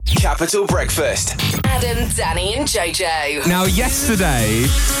Capital Breakfast. Adam, Danny and JoJo. Now, yesterday,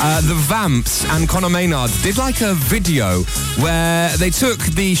 the Vamps and Conor Maynard did like a video where they took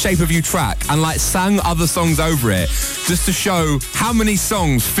the Shape of You track and like sang other songs over it just to show how many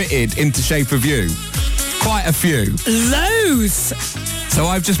songs fitted into Shape of You. Quite a few. Loads. So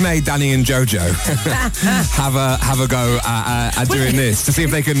I've just made Danny and JoJo have a go at doing this to see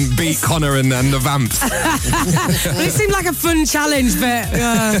if they can beat Connor and the Vamps. Well, it seemed like a fun challenge, but...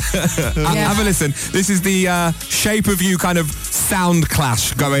 Have a listen. This is the Shape of You kind of sound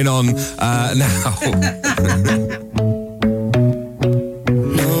clash going on now.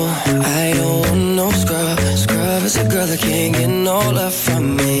 No, I don't want no scrub. Scrub is a girl that can't get no love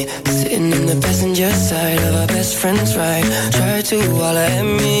from me. Sitting in the passenger side of her best friend's ride. Try to holler at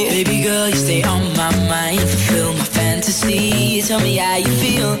me. Baby girl, you stay on my mind. Fulfill my fantasy. Tell me how you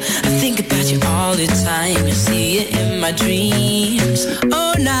feel. I think about you all the time. I see it in my dreams.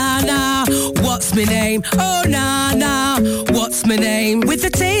 Oh, nah, what's my name? Oh, nah, what's my name? With the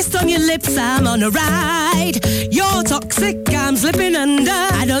taste on your lips, I'm on a ride. You're toxic, I'm slipping under.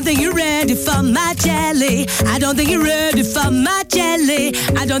 I don't think you're ready for my jelly. I don't think you're ready for my jelly.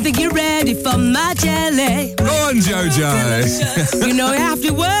 I don't think you're ready for my jelly. Go on, JoJo. You know you have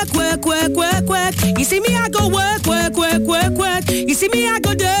to work. You see me, I go work. You see me, I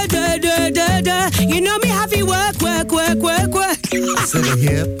go da. You know me, have you work. To the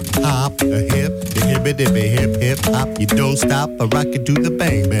hip hop, the hippity hip hop. You don't stop, I rock it to the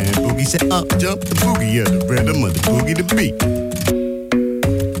bang bang boogie. Say up, jump the boogie, the rhythm of the boogie, the beat.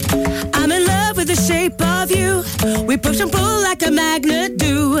 I'm in love with the shape of you. We push and pull like a magnet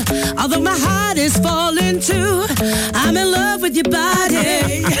do. Although my heart is falling too, I'm in love with your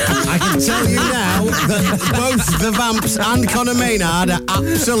body. I can tell you now that both the Vamps and Conor Maynard are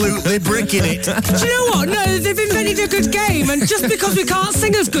absolutely bricking it. Do you know what? No, they've invented a good game, and just because we can't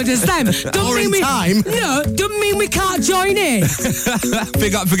sing as good as them, don't mean we can't join in.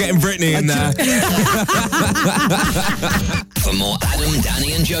 Big up for getting Britney in there. For more Adam,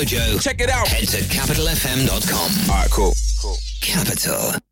 Danny and JoJo, check it out. Head to capitalfm.com. All right, cool. Capital.